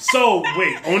 So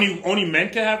wait, only men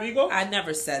can have ego? I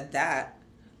never said that.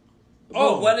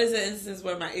 Oh, what is the instance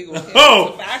where my ego came into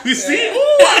factor? You see?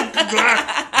 Ooh, I'm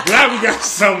glad we got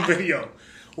some video.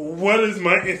 What is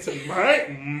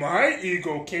my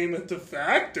ego came into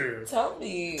factor? Tell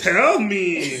me.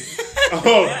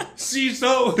 Oh, see,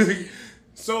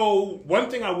 so one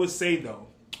thing I would say though,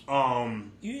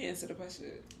 you answer the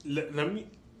question. Let me.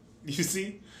 You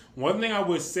see, one thing I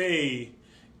would say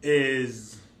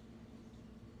is,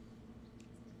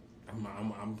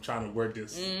 I'm trying to word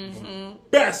this the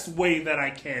best way that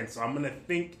I can. So I'm gonna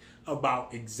think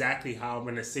about exactly how I'm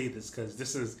gonna say this, because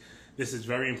this is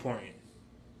very important.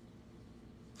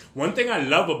 One thing I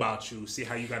love about you, see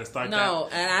how you got to start that? No,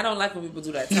 and I don't like when people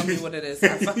do that. Tell me what it is.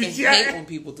 I fucking hate when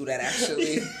people do that,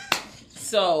 actually.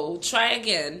 So, try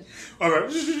again. All right,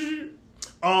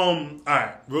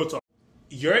 real talk.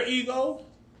 Your ego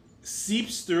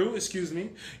seeps through,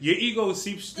 your ego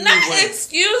seeps through.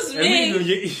 Excuse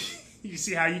me. You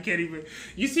see how you can't even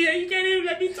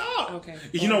let me talk. Okay.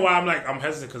 You know why I'm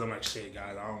hesitant, because I'm like, shit,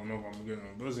 guys, I don't know if I'm getting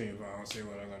on pussy if I don't say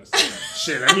what I gotta say.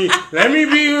 Shit, let me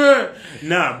be real.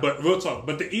 Nah, but real talk.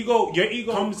 But your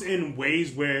ego comes in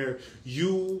ways where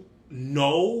you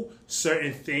know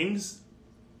certain things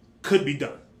could be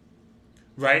done.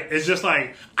 right? It's just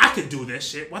like, I could do this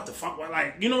shit. What the fuck?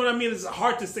 Like, you know what I mean? It's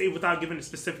hard to say without giving a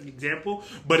specific example,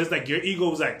 but it's like your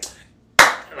ego is like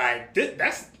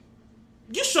that's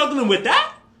you struggling with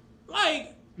that?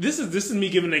 Like, this is me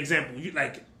giving an example. You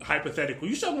like hypothetical.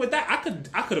 You struggling with that?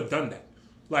 I could have done that.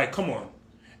 Like, come on.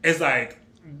 It's like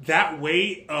that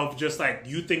way of just like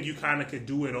you think you kind of could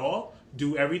do it all,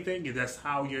 do everything, and that's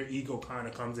how your ego kind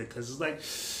of comes in, because it's like,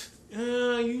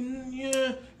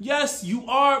 yes, you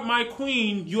are my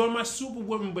queen, you are my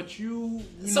superwoman, but you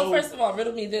so know. First of all,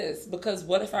 riddle me this, because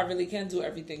what if I really can do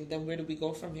everything? Then where do we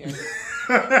go from here?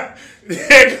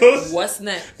 There goes. What's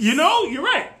next? You know, you're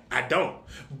right. I don't.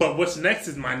 But what's next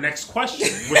is my next question,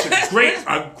 which is a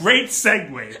great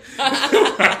segue.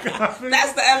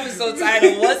 That's the episode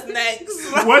title. What's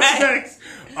next? What's next?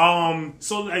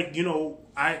 So like, you know,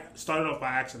 I started off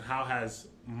by asking, how has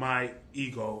my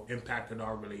ego impacted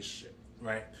our relationship,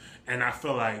 right? And I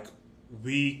feel like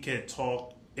we can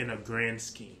talk in a grand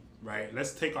scheme, right?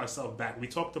 Let's take ourselves back. We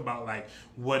talked about like,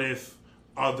 what if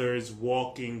others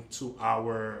walking to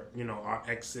our, you know, our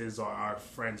exes or our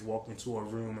friends walking to a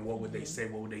room, and what would they say?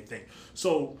 What would they think?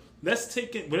 So let's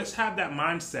have that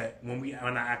mindset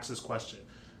when I ask this question.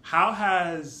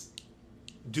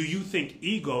 Do you think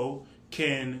ego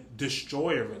can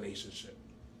destroy a relationship?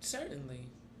 Certainly.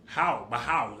 How? But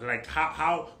how? Like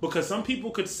how? Because some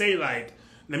people could say like,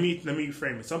 let me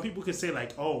frame it. Some people could say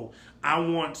like, oh, I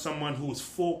want someone who's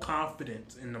full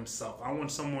confidence in themselves. I want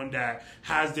someone that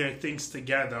has their things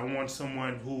together. I want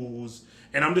someone who's,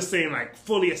 and I'm just saying like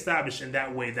fully established in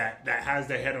that way, that has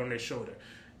their head on their shoulder.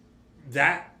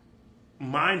 That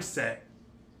mindset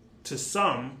to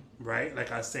some, right?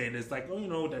 Like I was saying, it's like, oh, you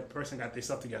know, that person got their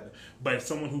stuff together. But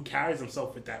someone who carries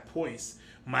himself with that poise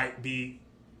might be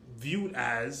viewed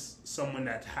as someone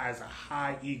that has a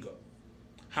high ego.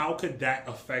 How could that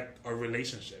affect a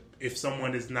relationship if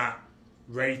someone is not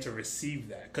ready to receive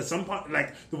that? Because some,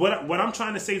 like, what I'm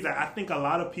trying to say is that I think a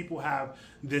lot of people have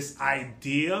this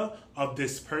idea of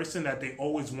this person that they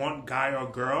always want, guy or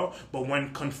girl, but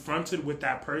when confronted with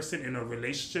that person in a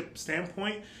relationship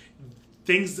standpoint,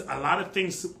 a lot of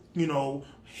things, you know,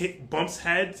 bumps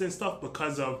heads and stuff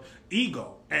because of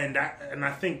ego. And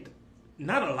I think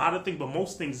not a lot of things, but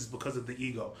most things is because of the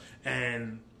ego.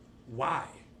 And why?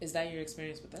 Is that your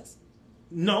experience with us?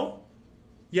 No.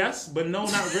 Yes, but no,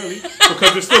 not really.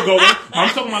 Because we're still going. I'm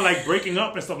talking about like breaking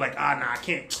up and stuff like, I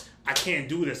can't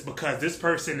do this because this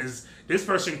person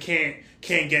can't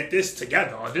get this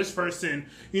together, or this person,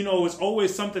 you know, it's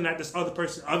always something that this other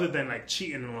person, other than like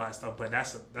cheating and all that stuff, but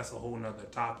that's a whole nother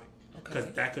topic. Because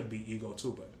that could be ego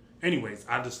too. But anyways,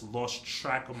 I just lost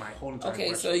track of my whole entire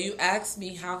question. So you asked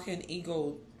me, how can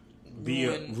ego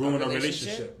ruin a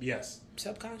relationship? Yes.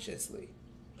 Subconsciously.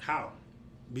 How?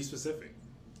 Be specific.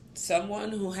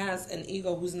 Someone who has an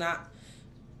ego who's not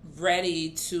ready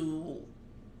to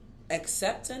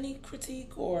accept any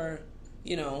critique, or,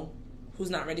 you know,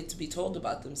 who's not ready to be told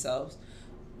about themselves,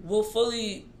 will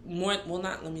probably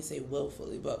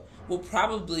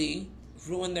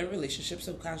ruin their relationship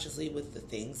subconsciously with the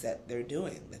things that they're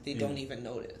doing that they don't even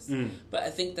notice. But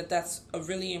I think that that's a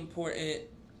really important,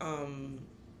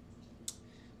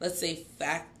 let's say,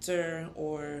 factor,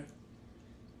 or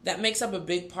that makes up a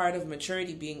big part of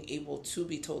maturity, being able to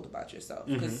be told about yourself.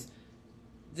 Because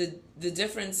the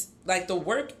difference, like, the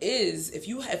work is, if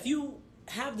you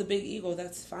have the big ego,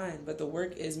 that's fine, but the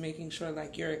work is making sure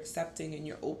like you're accepting and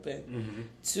you're open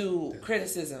to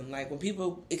criticism. Like when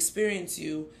people experience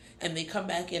you and they come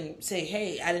back and say,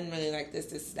 hey, I didn't really like this,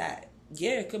 that.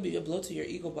 Yeah, it could be a blow to your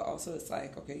ego, but also it's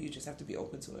like, okay, you just have to be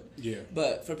open to it. Yeah.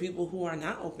 But for people who are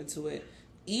not open to it,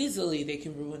 easily they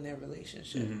can ruin their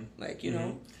relationship. Like, you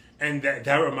know? And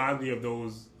that reminds me of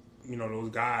those, you know, those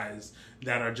guys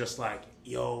that are just like,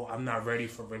 yo, I'm not ready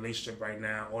for a relationship right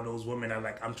now. Or those women that are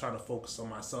like, I'm trying to focus on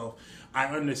myself. I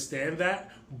understand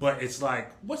that, but it's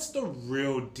like, what's the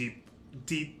real deep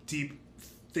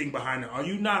thing behind it? Are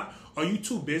you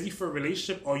too busy for a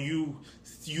relationship, or you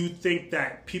think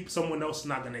that someone else is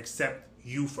not going to accept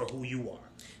you for who you are?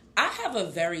 I have a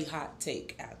very hot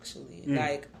take, actually.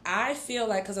 Like, I feel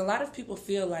like, because a lot of people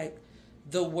feel like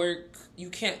the work, you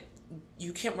can't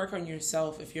work on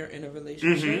yourself if you're in a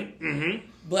relationship.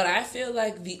 But I feel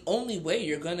like the only way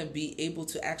you're going to be able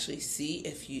to actually see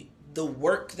if the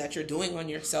work that you're doing on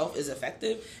yourself is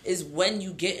effective is when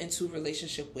you get into a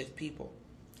relationship with people.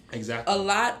 Exactly. A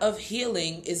lot of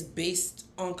healing is based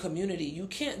on community. You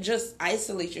can't just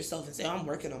isolate yourself and say, oh, I'm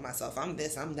working on myself. I'm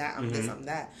this, I'm that, I'm this, I'm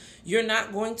that. You're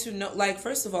not going to know. Like,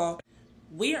 first of all,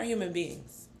 we are human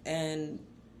beings. And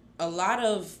a lot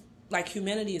of, like,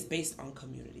 humanity is based on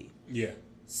community. Yeah.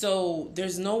 So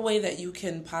there's no way that you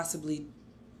can possibly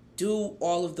do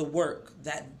all of the work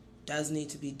that does need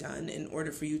to be done in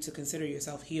order for you to consider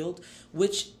yourself healed,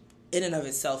 which in and of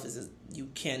itself you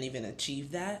can't even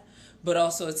achieve that. But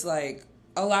also it's like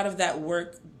a lot of that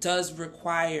work does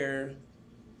require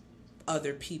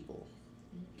other people.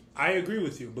 I agree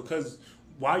with you, because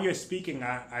while you're speaking,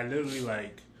 I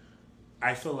literally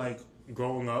I feel like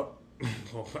growing up,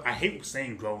 I hate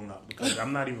saying growing up because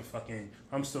I'm not even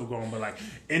I'm still growing, but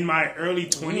in my early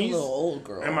 20s, a little old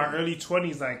girl. In my early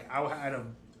 20s, I had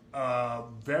a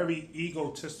very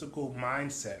egotistical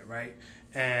mindset, right?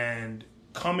 And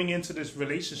coming into this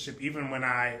relationship, even when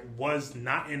I was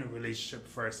not in a relationship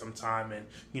for some time and,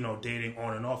 dating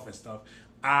on and off and stuff,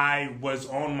 I was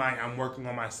I'm working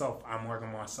on myself. I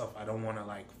don't want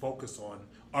to focus on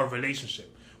a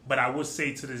relationship. But I would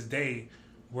say to this day,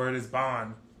 word is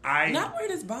bond.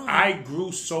 I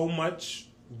grew so much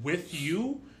with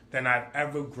you than I've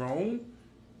ever grown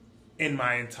in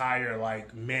my entire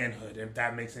manhood, if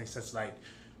that makes any sense.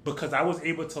 Because I was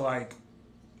able to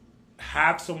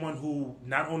have someone who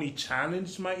not only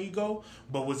challenged my ego,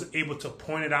 but was able to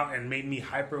point it out and made me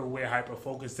hyper aware, hyper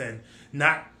focused, and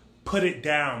not put it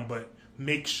down, but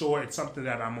make sure it's something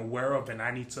that I'm aware of and I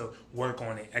need to work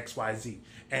on it, XYZ.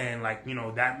 And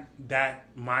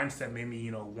that mindset made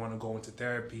me, want to go into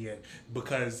therapy. And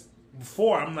because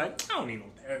before I'm I don't need no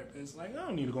therapist. I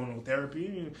don't need to go to no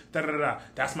therapy.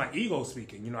 That's my ego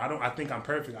speaking. I think I'm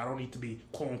perfect. I don't need to be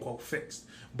quote unquote fixed.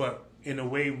 But in a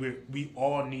way, we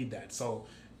all need that. So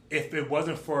if it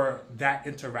wasn't for that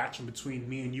interaction between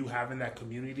me and you having that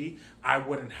community, I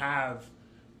wouldn't have,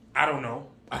 I don't know,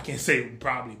 I can't say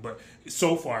probably, but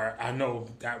so far I know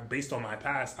that based on my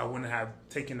past, I wouldn't have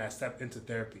taken that step into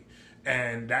therapy.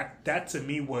 And that to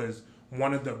me was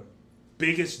one of the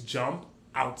biggest jump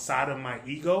outside of my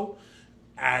ego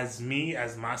as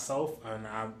myself. And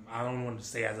I don't want to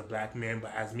say as a black man,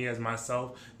 but as me, as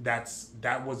myself,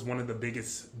 that was one of the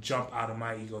biggest jump out of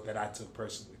my ego that I took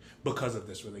personally because of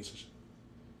this relationship.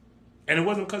 And it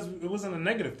wasn't a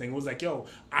negative thing. It was yo,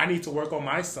 I need to work on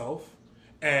myself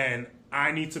and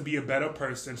I need to be a better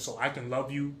person so I can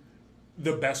love you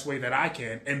the best way that I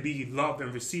can and be loved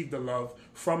and receive the love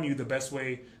from you the best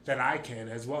way that I can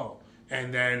as well.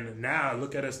 And then now,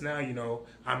 look at us now,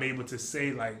 I'm able to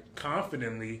say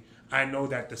confidently, I know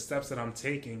that the steps that I'm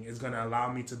taking is going to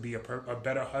allow me to be a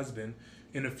better husband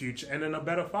in the future and then a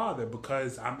better father,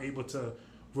 because I'm able to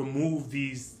remove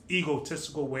these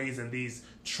egotistical ways and these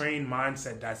trained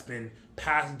mindset that's been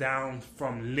passed down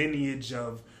from lineage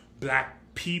of black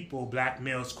people, black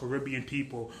males, Caribbean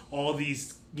people, all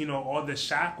these, all the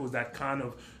shackles that kind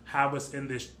of have us in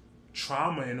this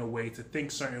trauma in a way to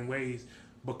think certain ways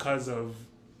because of,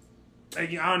 I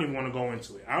don't even want to go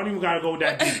into it. I don't even got to go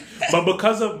that deep. But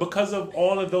because of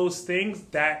all of those things,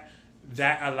 that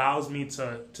allows me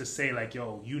to say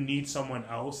yo, you need someone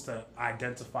else to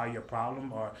identify your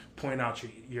problem or point out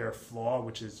your flaw,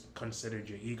 which is considered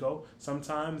your ego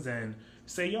sometimes, and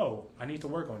say, yo, I need to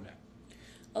work on that.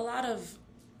 A lot of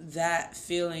that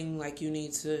feeling like you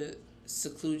need to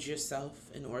seclude yourself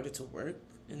in order to work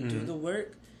and do the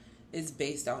work is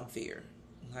based on fear.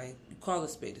 Call a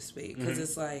spade, because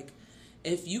it's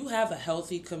if you have a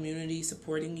healthy community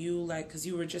supporting you, because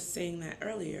you were just saying that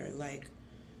earlier,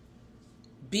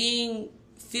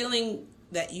 feeling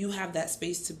that you have that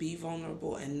space to be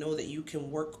vulnerable and know that you can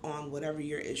work on whatever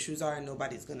your issues are and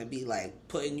nobody's gonna be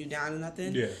putting you down or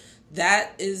nothing. Yeah,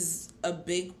 that is a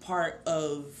big part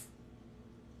of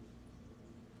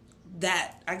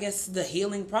that, I guess, the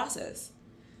healing process.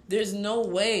 There's no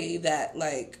way that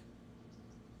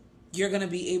you're gonna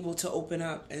be able to open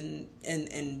up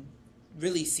and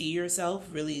really see yourself,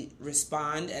 really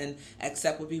respond and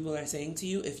accept what people are saying to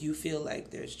you if you feel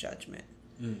like there's judgment.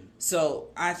 So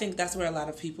I think that's where a lot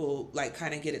of people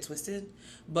kind of get it twisted.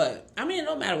 But I mean,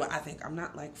 no matter what I think, I'm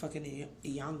not fucking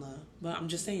Iyanla, but I'm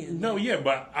just saying. No, yeah,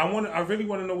 but I really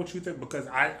want to know what you think, because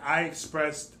I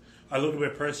expressed a little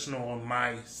bit personal on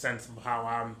my sense of how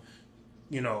I'm,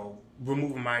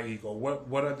 removing my ego.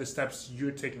 What are the steps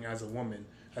you're taking as a woman,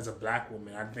 as a black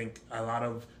woman? I think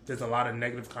there's a lot of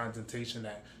negative connotation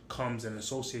that comes and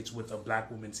associates with a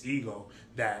black woman's ego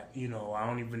that, I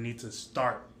don't even need to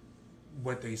start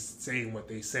what they say and what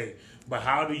they say. But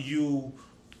how do you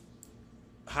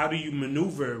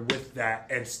maneuver with that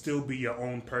and still be your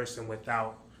own person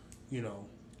without,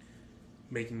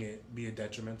 making it be a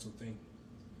detrimental thing?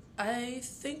 I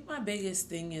think my biggest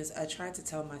thing is I try to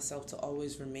tell myself to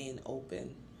always remain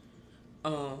open.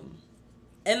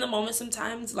 In the moment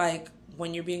sometimes,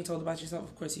 when you're being told about yourself,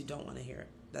 of course you don't want to hear it.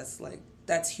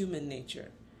 That's human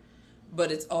nature.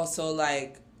 But it's also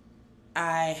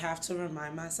I have to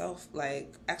remind myself,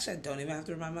 like, actually I don't even have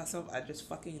to remind myself, I just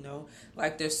fucking know,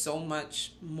 like, there's so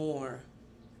much more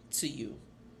to you.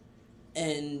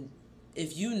 And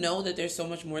if you know that there's so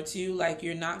much more to you, like,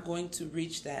 you're not going to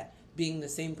reach that being the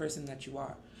same person that you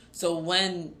are. So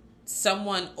when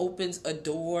someone opens a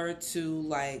door to,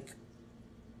 like,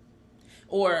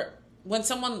 or when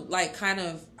someone, like, kind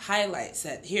of highlights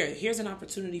that here's an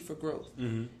opportunity for growth.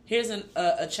 Mm-hmm. Here's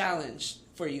a challenge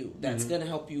for you that's going to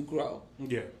help you grow.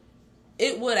 Yeah.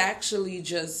 It would actually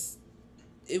just,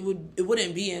 it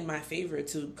wouldn't be in my favor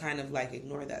to kind of, like,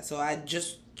 ignore that. So I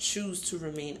just choose to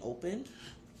remain open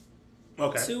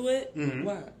to it. Mm-hmm.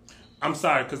 What? I'm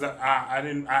sorry, because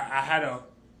I had a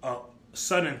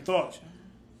sudden thought.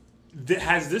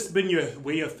 Has this been your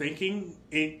way of thinking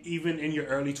even in your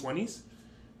early 20s?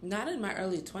 Not in my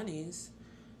early 20s.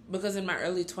 Because in my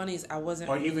early 20s, I wasn't...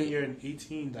 Or even you're in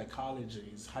 18, like college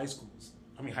age, high school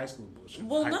bullshit.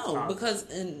 Well, no, because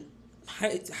in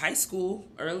high school,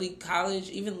 early college,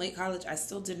 even late college, I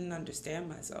still didn't understand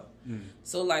myself.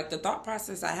 So, like, the thought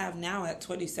process I have now at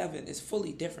 27 is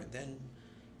fully different than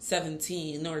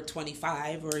 17 or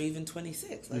 25 or even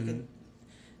 26. Like,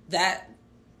 that,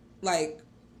 like,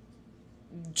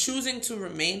 choosing to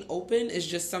remain open is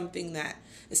just something that,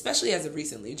 especially as of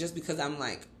recently, just because I'm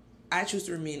like, I choose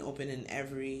to remain open in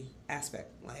every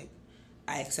aspect. Like,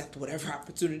 I accept whatever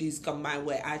opportunities come my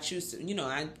way. I choose to,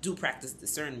 I do practice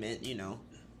discernment,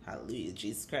 hallelujah,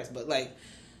 Jesus Christ. But, like,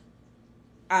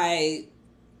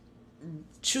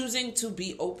 choosing to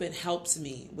be open helps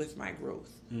me with my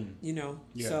growth, Yeah,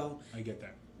 so I get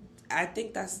that. I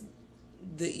think that's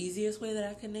the easiest way that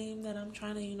I can name that I'm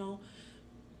trying to,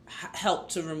 help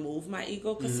to remove my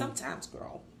ego. Because sometimes,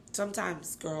 girl,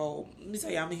 let me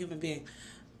tell you, I'm a human being.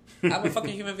 I'm a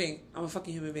fucking human being.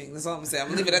 That's all I'm gonna say. I'm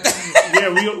gonna leave it at that. Yeah,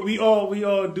 we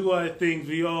all do our things.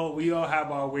 We all have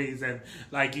our ways, and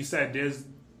like you said, there's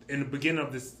in the beginning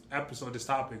of this episode, this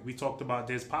topic, we talked about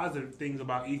there's positive things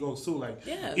about egos too. Like,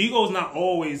 ego's not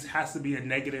always has to be a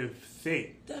negative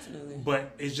thing. Definitely.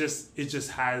 But it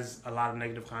just has a lot of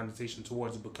negative connotation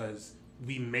towards it because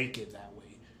we make it that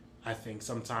way. I think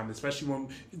sometimes, especially when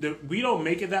we don't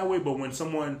make it that way, but when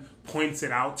someone points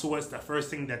it out to us, the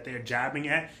first thing that they're jabbing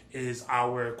at is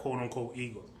our quote unquote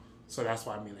ego. So that's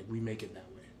why I mean, like, we make it that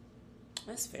way.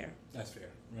 That's fair. That's fair,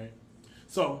 right?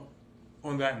 So,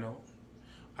 on that note,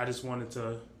 I just wanted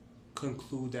to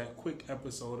conclude that quick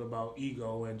episode about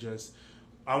ego and just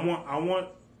I want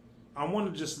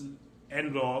to just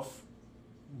end off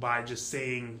by just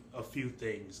saying a few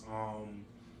things.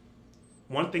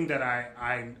 One thing that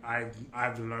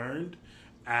I've learned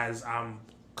as I'm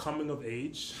coming of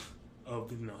age,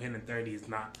 of hitting 30 is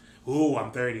not. Ooh,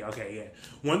 I'm 30. Okay, yeah.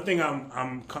 One thing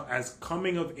I'm as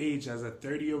coming of age as a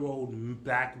 30-year-old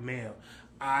black male,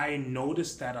 I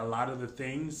noticed that a lot of the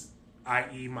things,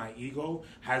 i.e. my ego,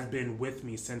 has been with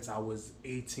me since I was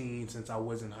 18, since I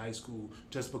was in high school,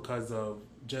 just because of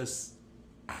just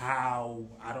how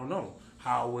I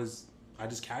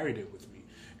just carried it with me.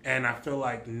 And I feel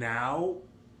like now,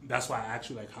 that's why I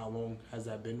asked you, like, how long has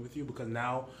that been with you? Because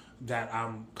now that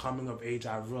I'm coming of age,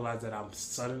 I've realized that I'm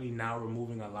suddenly now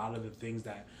removing a lot of the things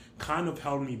that kind of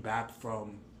held me back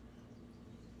from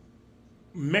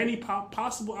many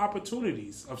possible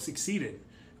opportunities of succeeding.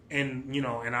 And,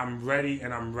 and I'm ready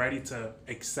to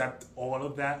accept all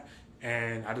of that.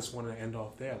 And I just want to end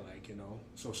off there, like,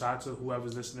 So shout out to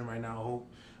whoever's listening right now.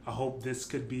 I hope this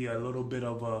could be a little bit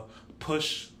of a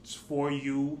push for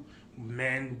you,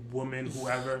 men, women,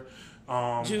 whoever.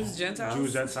 Jews,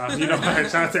 Gentiles. Shout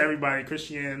out to everybody,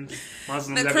 Christians,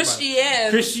 Muslims,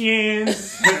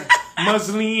 Christians,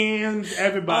 Muslims,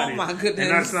 everybody. Oh my goodness. And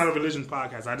that's not a religion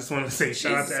podcast. I just want to say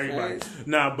shout out to everybody.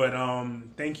 Nah, but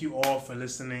thank you all for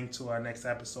listening to our next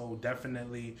episode.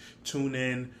 Definitely tune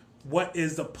in. What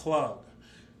is the plug?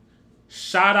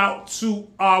 Shout out to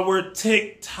our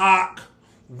TikTok.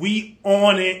 We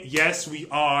on it. Yes, we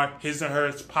are. His and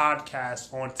Hers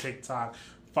podcast on TikTok.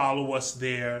 Follow us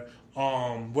there.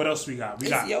 What else we got?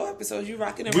 It's your episode. You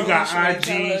rocking and rolling. We got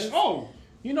IG. Oh,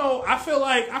 I feel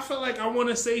like I want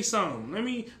to say something.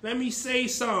 Let me say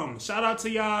something. Shout out to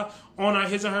y'all on our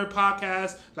His and Her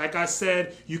podcast. Like I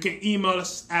said, you can email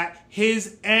us at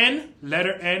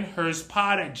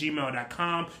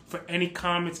herspod@gmail.com for any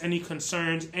comments, any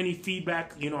concerns, any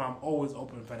feedback. I'm always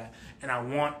open for that. And I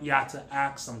want y'all to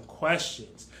ask some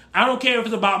questions. I don't care if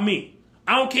it's about me.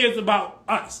 I don't care if it's about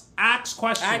us. Ask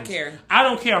questions. I care. I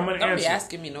don't care. I'm going to answer. Don't be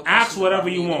asking me no questions. Ask whatever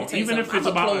you want. Even if it's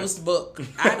about us. I'm a closed book.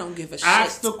 I don't give a shit.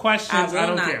 Ask the questions. I don't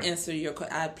care. I will not answer your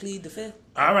question. I plead the fifth.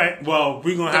 All right. Well,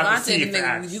 we're going to have to see if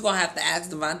ask. You're going to have to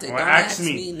ask Devontae. Well, don't ask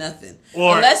me nothing.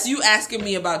 Unless you asking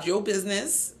me about your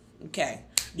business. Okay.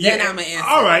 Then I'm going to answer.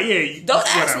 All right, yeah. Don't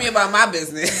ask me about my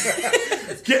business.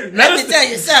 Let me tell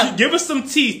you something. Give us some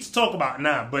tea to talk about.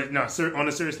 On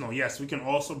a serious note, yes, we can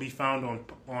also be found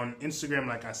on Instagram,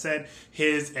 like I said,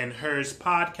 His and Hers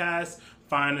Podcast.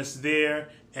 Find us there.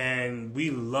 And we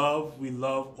love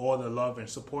all the love and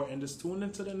support. And just tune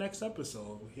into the next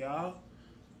episode, y'all.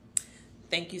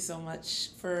 Thank you so much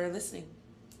for listening.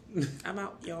 I'm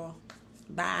out, y'all.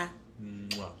 Bye.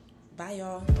 Mwah. Bye,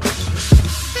 y'all.